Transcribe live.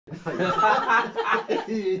God.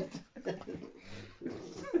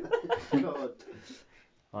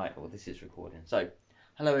 Right, well this is recording. So,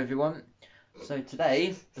 hello everyone. So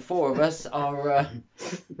today, the four of us are,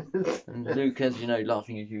 and Luke, as you know,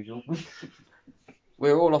 laughing as usual.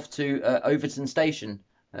 We're all off to Overton station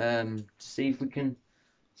to see if we can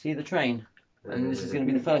see the train. And this is going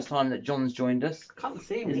to be the first time that John's joined us. Can't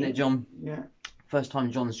see me. Isn't it, John? Yeah. First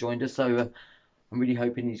time John's joined us, so I'm really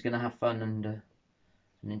hoping he's going to have fun and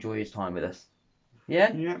enjoy his time with us.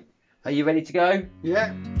 Yeah? Yeah. Are you ready to go?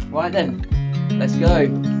 Yeah. Right then, let's go.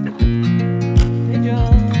 Hey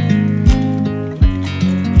John.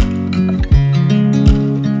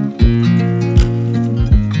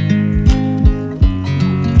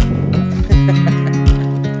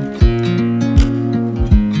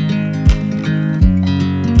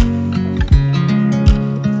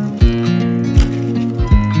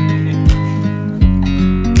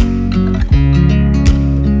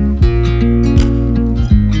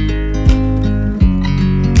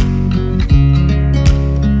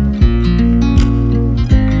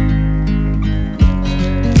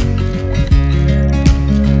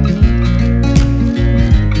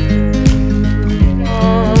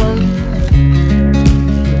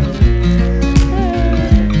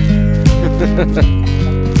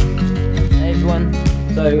 Hey everyone,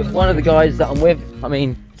 so one of the guys that I'm with, I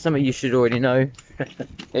mean some of you should already know,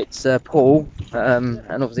 it's Paul, and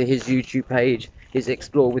obviously his YouTube page is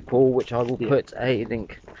Explore with Paul, which I will put a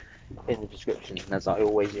link in the description, as I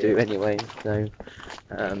always do anyway. So,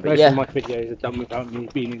 but most yeah, of my videos are done without me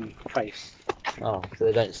being in face. oh, so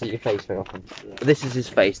they don't see your face very often. Yeah. But this is his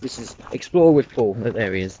face. This is Explore with Paul.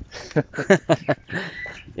 There he is.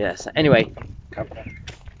 Yes. Anyway.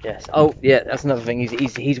 Yes. Oh, yeah. That's another thing.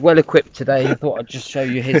 He's well equipped today. I thought I'd just show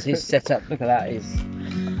you his setup. Look at that.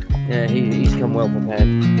 Yeah. He's come well prepared.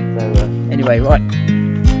 So anyway, right.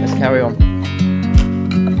 Let's carry on.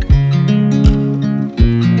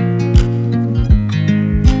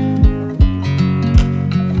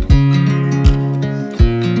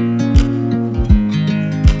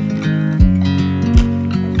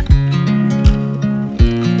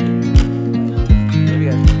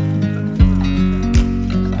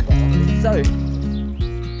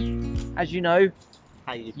 As you know,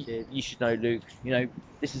 you should know Luke. You know,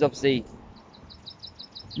 this is obviously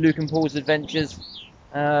Luke and Paul's adventures,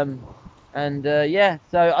 yeah.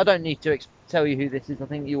 So I don't need to tell you who this is. I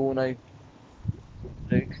think you all know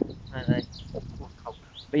Luke. I don't know.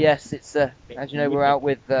 But yes, it's as you know, we're out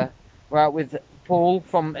with Paul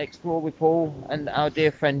from Explore with Paul and our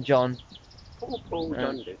dear friend John. Paul,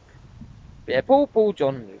 John, Luke. Yeah, Paul,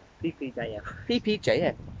 John, Luke. PPJF.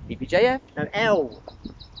 PPJF. And L.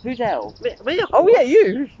 Who's L? Me, Oh yeah,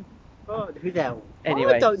 you. Oh, who's L?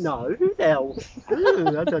 Anyway. I don't know. Who's L?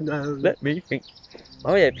 I don't know. Let me think.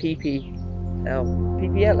 Oh yeah, PPL.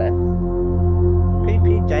 PPLF.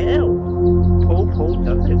 PPJL. Paul,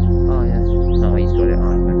 Duncan. Oh yeah. Oh, he's got it.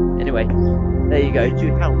 Alright. Anyway, there you go. Could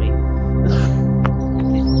you help me?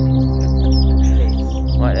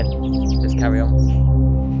 Right then, let's carry on.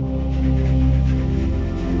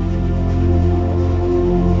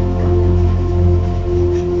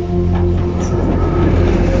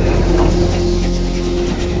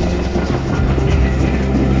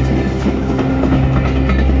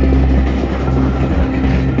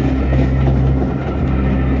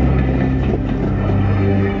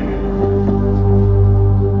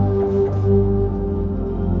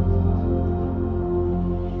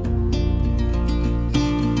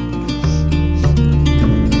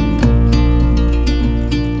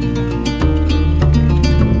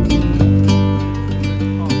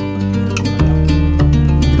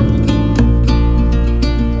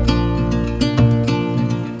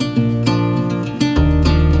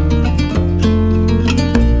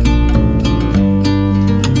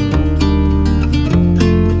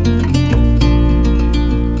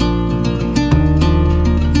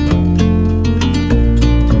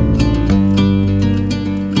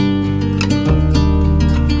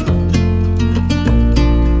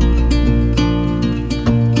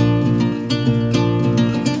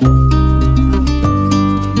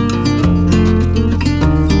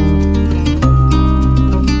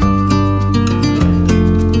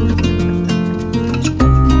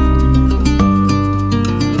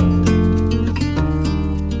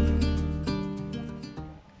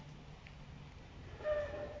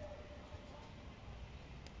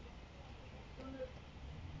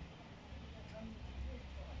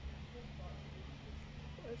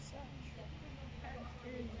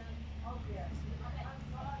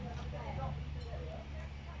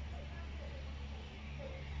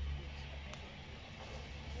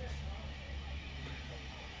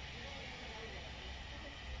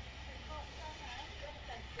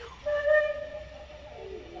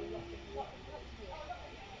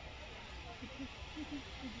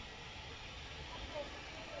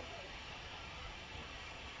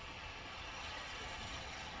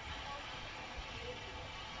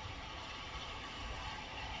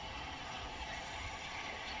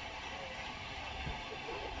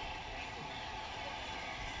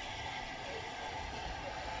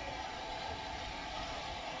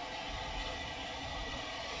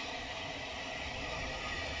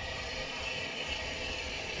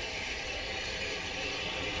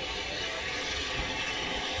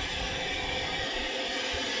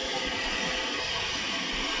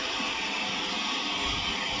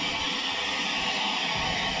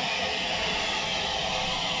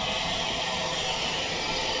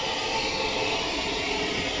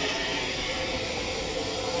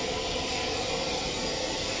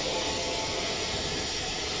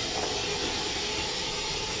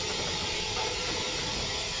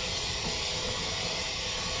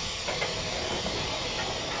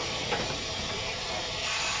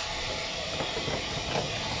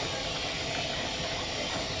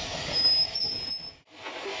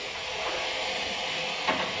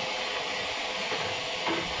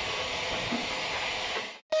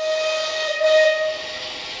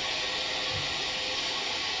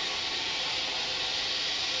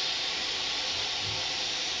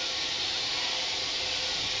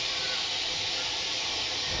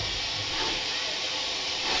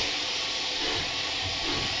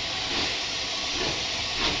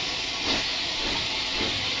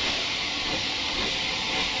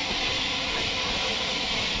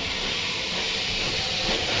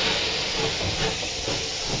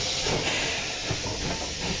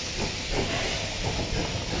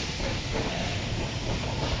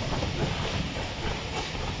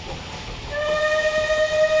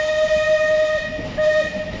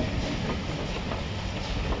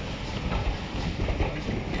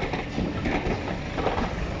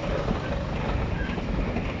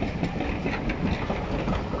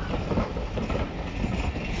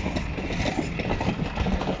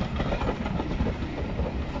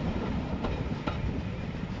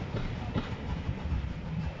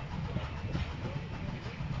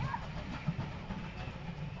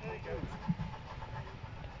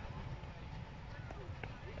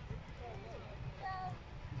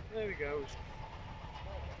 There we go.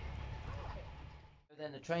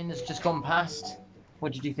 Then the train that's just gone past.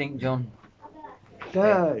 What did you think, John?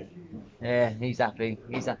 Good. Yeah, he's happy.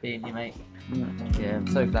 He's happy, isn't he, mate? Yeah, I'm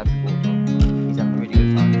so glad we brought John. He's having a really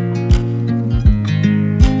good time.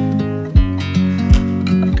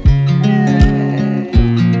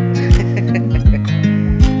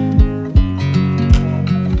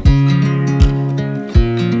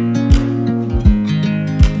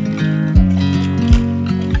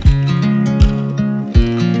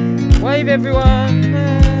 Wave, everyone!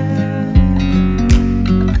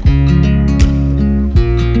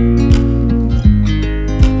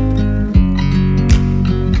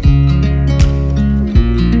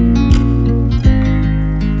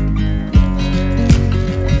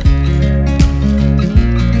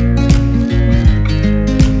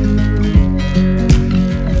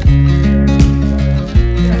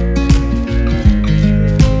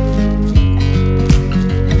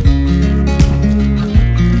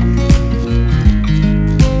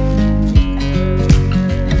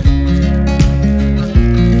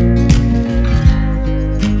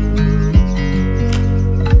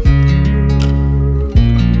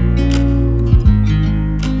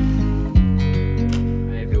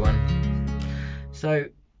 So,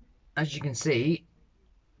 as you can see,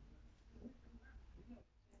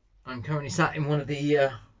 I'm currently sat in one of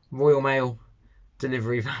the Royal Mail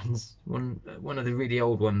delivery vans, one of the really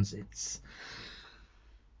old ones. It's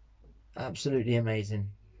absolutely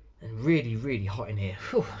amazing and really, really hot in here.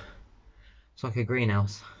 Whew. It's like a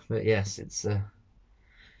greenhouse, but yes, it's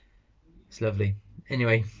lovely.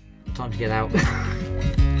 Anyway, time to get out.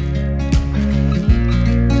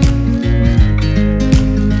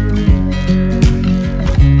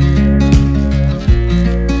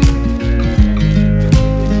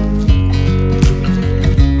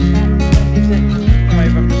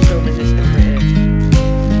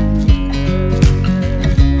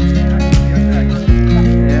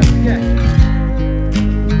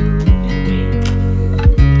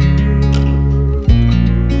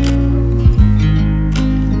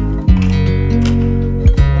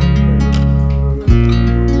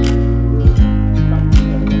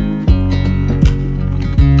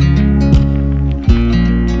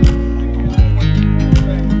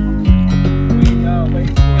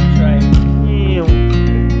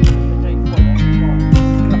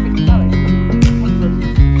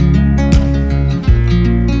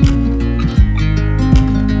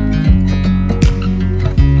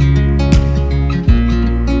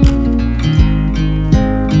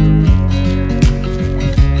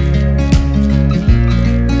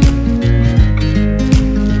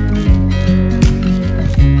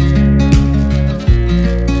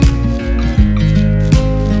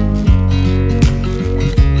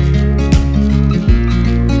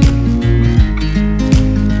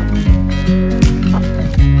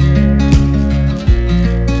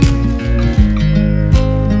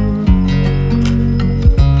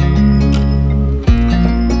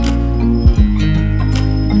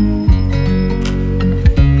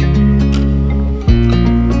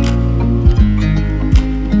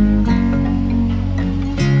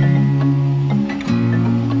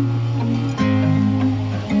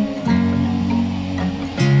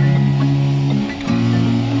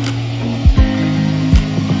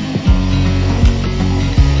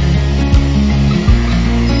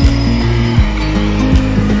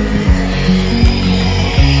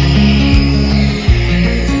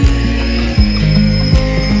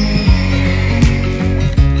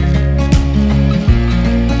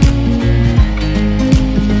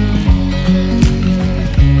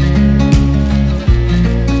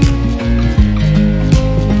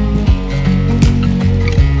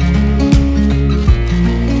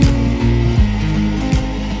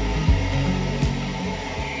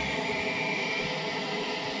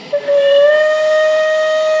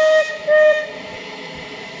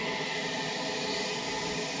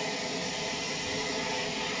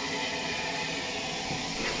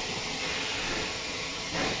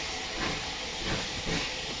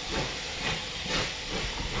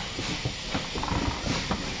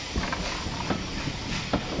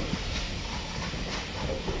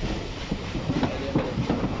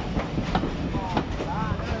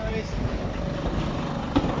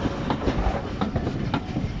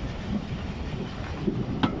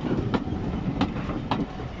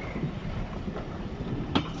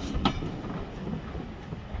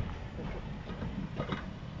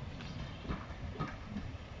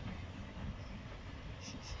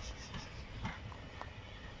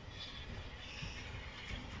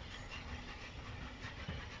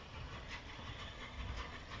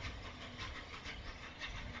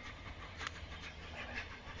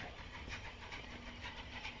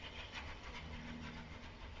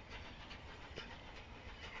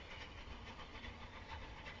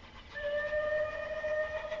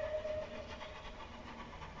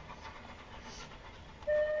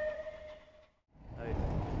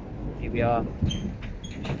 here we are.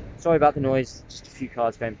 Sorry about the noise, just a few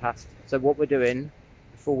cars going past. So what we're doing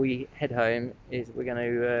before we head home is we're going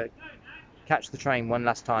to catch the train one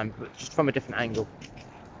last time, but just from a different angle.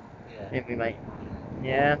 Yeah. Ain't we, mate?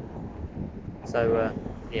 Yeah. So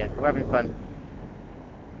yeah, we're having fun.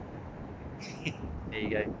 There you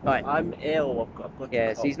go. Right. I'm ill. I've got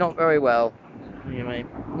Yes, he's not very well. Yeah, mate.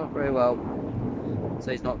 Not very well.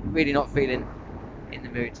 So he's not feeling in the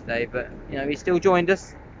mood today, but you know, he still joined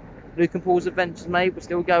us. Luke and Paul's adventures, mate. We're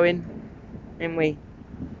still going, ain't we?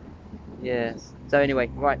 Yes. So anyway,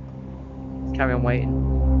 right. Let's carry on waiting.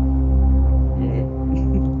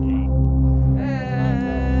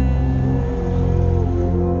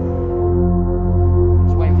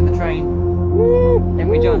 Just waiting for the train. Ain't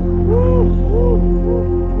we, John?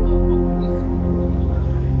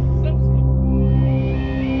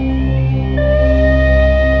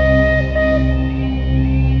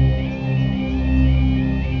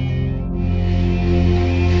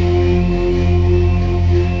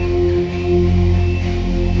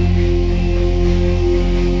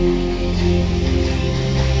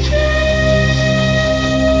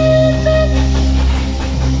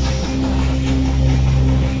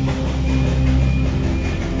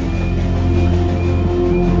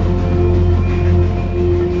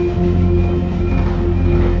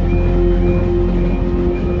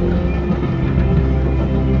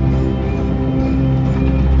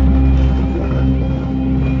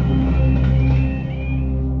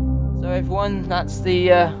 That's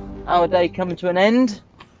the our day coming to an end.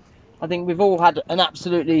 I think we've all had an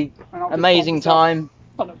absolutely amazing time,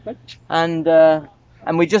 and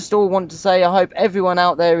we just all want to say I hope everyone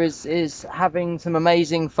out there is having some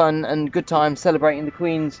amazing fun and good time celebrating the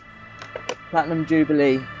Queen's Platinum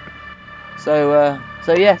Jubilee. So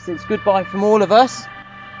yes, it's goodbye from all of us.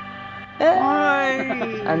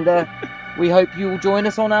 Bye. And we hope you will join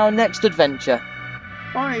us on our next adventure.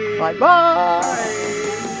 Bye. Bye.